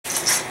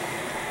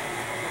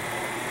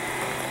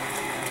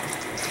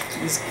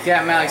This is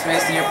Captain Alex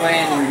Mason here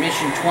playing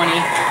Mission 20.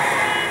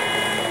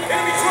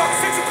 Enemy truck,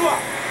 6 o'clock.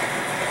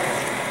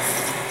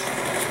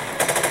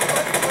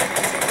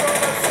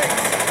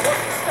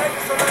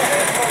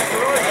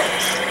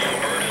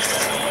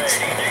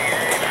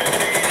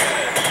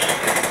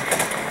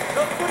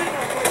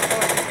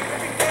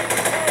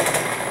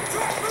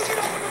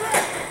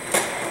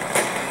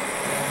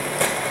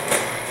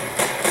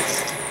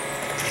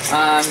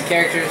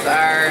 Characters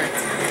are...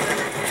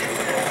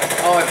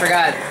 Oh, I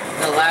forgot.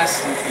 The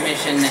last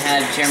mission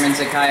had Chairman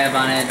Zakhaev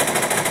on it,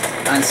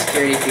 on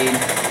security feed.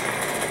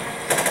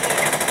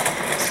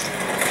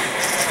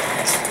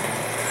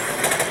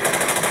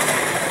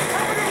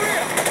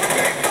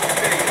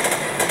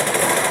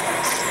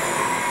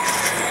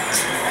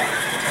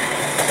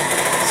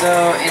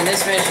 So, in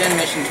this mission,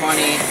 Mission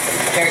 20,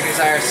 characters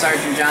are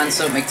Sergeant John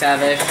Soap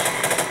MacTavish,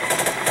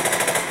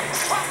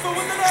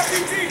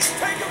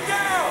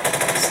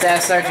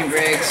 Staff Sergeant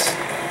Griggs,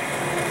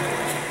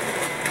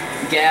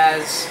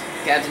 Gaz,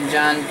 Captain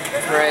John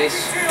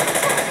Price.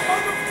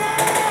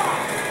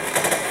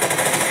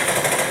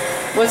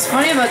 What's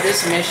funny about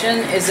this mission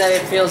is that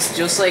it feels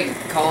just like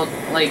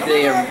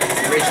the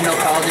original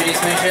Call of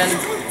Duty's mission.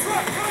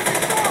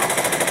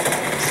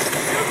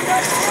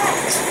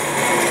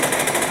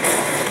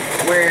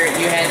 Where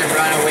you had to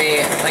run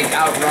away, like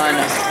outrun.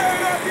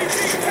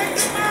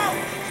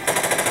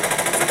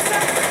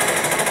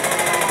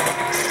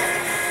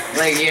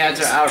 Like you had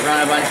to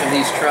outrun a bunch of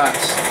these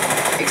trucks.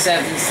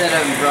 Except instead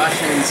of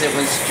Russians, it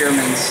was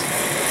Germans.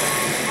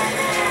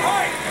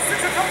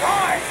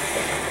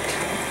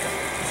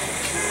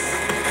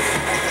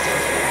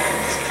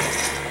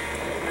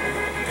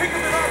 Pick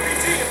up an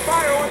RPG and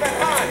fire on that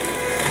line.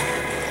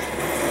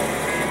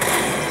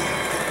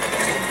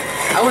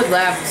 I would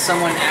laugh if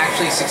someone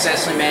actually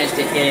successfully managed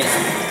to hit it.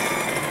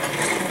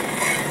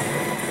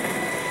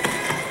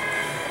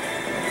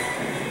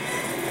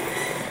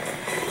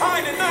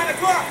 Hine at 9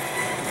 o'clock.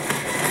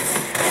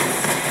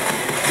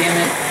 Damn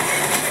it.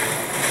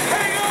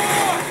 Hang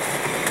on!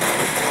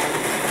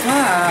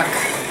 Fuck.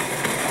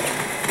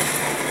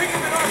 Pick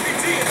up an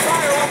RPG and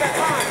fire on that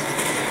line.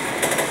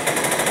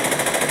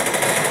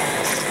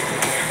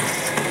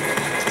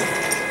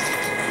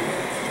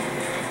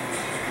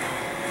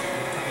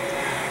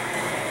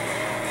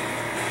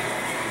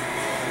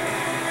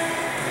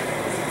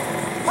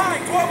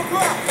 Hine, 12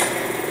 o'clock.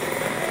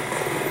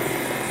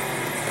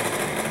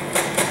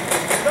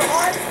 The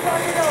line's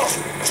fucking off.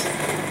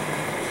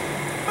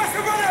 Let's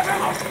run out of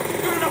ammo.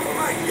 Good enough for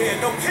mine. Yeah,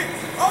 no kidding.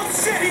 Oh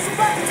shit, he's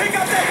about to take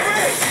out that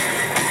bridge.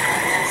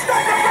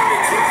 Stop the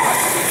running truck.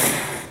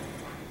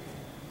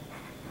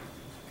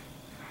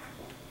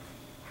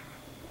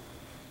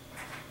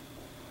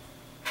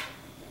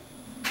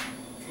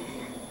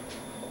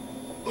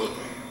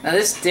 Now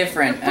this is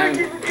different.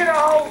 Get a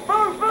hold.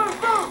 Move, move,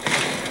 move.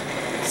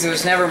 Because it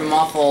was never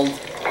muffled,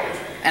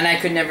 and I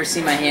could never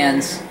see my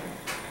hands.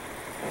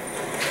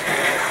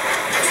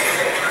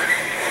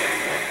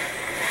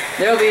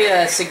 There will be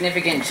a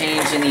significant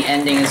change in the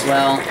ending as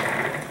well.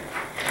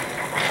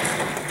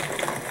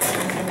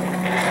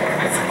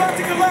 It's about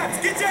to collapse.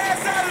 Get your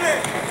ass out of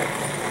there.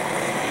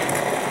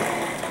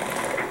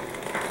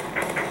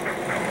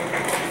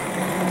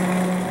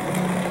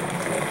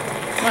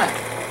 Come on,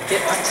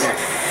 get up there.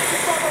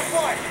 Keep on the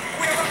fight.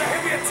 We are under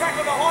heavy attack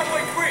on the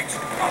highway bridge.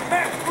 On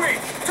map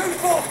bridge.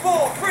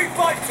 244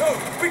 352.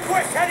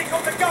 Request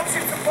helicopter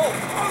gunship support.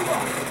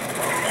 Over.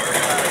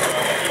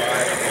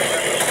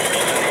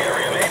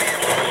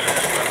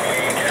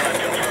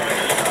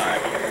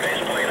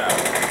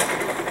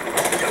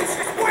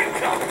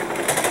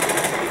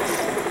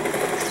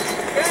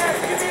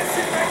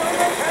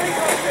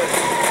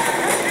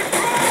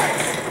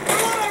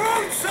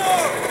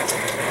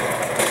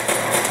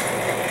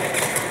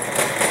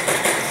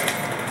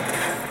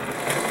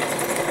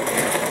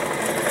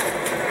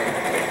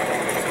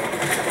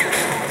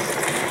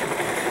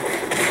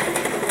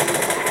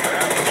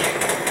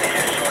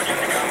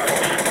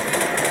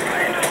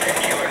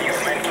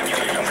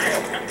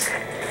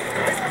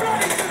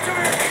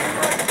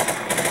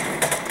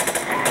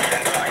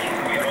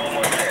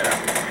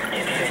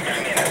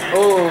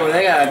 Oh,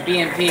 they got a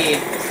BMP.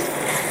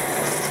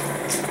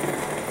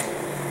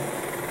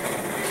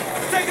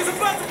 Tank is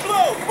about to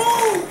blow!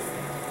 Move!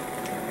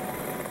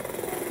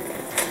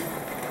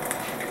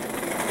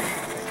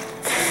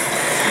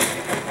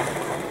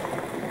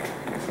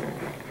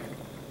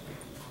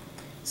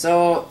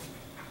 So,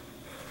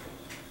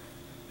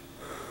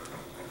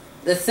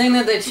 the thing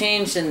that they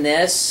changed in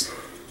this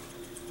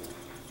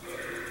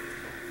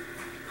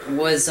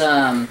was,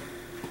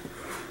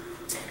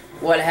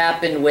 what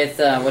happened with,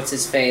 what's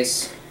his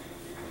face?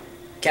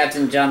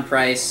 Captain John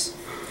Price.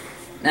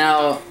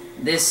 Now,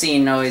 this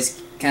scene always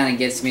kind of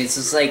gets me. It's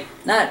just like,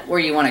 not where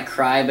you want to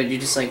cry, but you're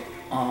just like,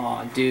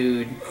 aw,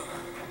 dude.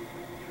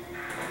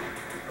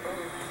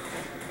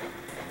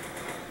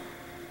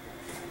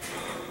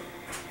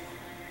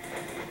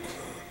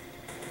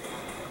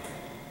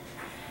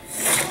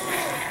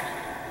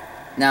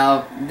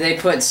 Now, they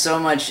put so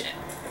much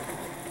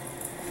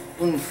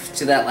oomph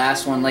to that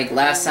last one. Like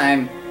last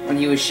time when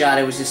he was shot,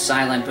 it was just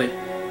silent, but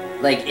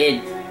like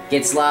it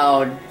gets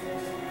loud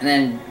and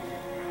then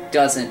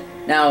doesn't.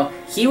 Now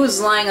he's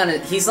lying on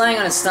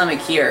his stomach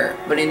here,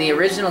 but in the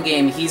original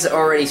game, he's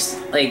already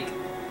like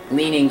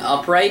leaning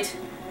upright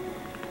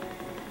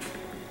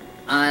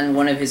on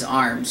one of his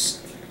arms.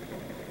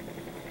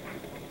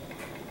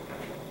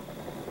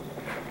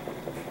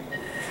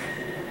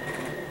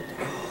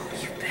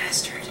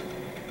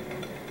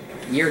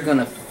 You're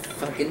gonna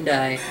fucking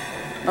die.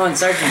 Oh, and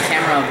Sergeant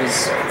Kamarov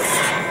is...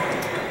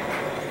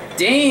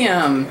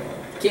 Damn!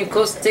 Came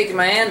close to taking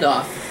my hand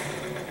off.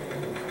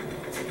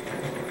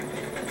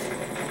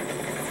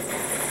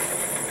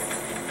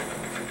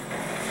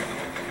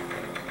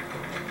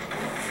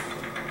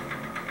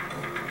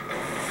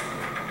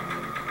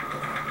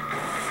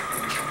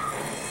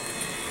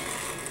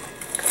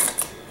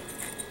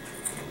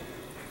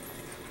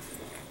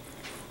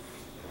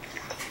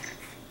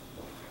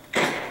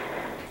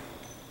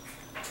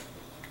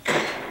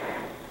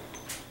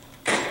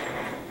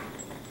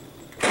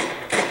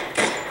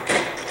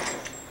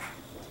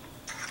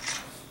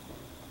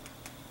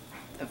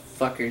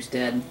 Fucker's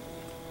dead.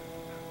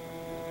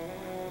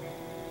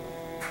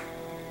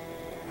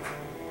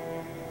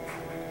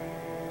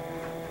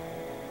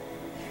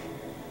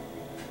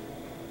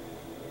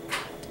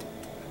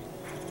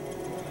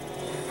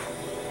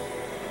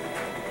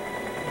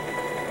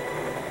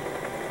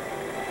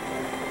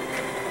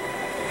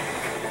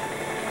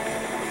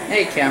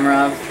 Hey,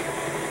 Kamarov.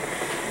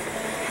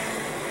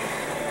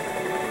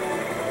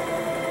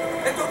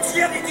 Этот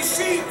ядерный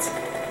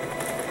щит!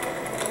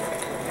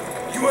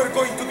 You are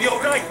going to be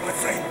alright, my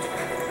friend.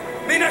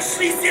 Мы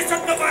нашли здесь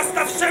одного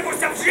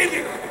оставшегося в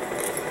живых!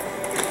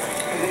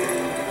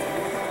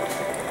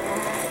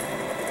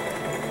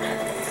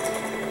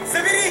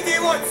 Заберите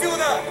его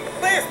отсюда!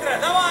 Быстро,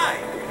 давай!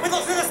 Мы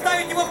должны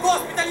доставить его в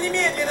госпиталь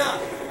немедленно!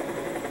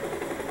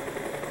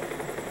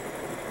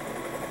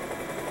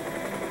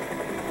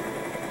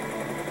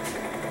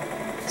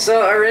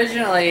 So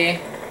originally,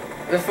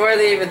 before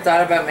they even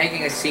thought about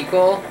making a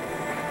sequel,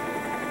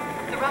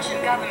 the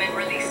Russian government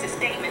released a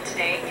statement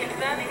today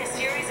confirming a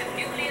series of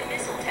nuclear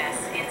missile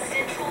tests in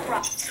central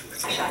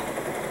Russia.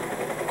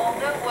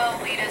 Although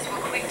world leaders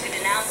were quick to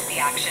denounce the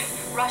action,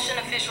 Russian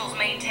officials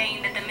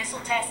maintained that the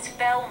missile tests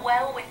fell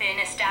well within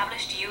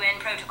established UN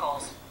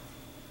protocols.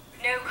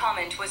 No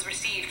comment was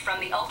received from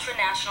the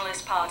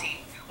ultra-nationalist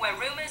party, where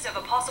rumors of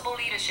a possible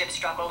leadership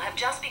struggle have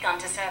just begun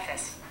to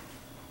surface.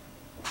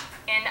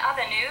 In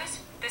other news,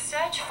 the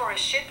search for a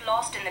ship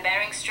lost in the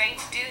Bering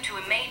Straits due to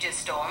a major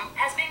storm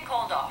has been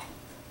called off.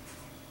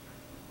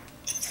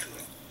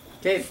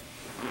 okay.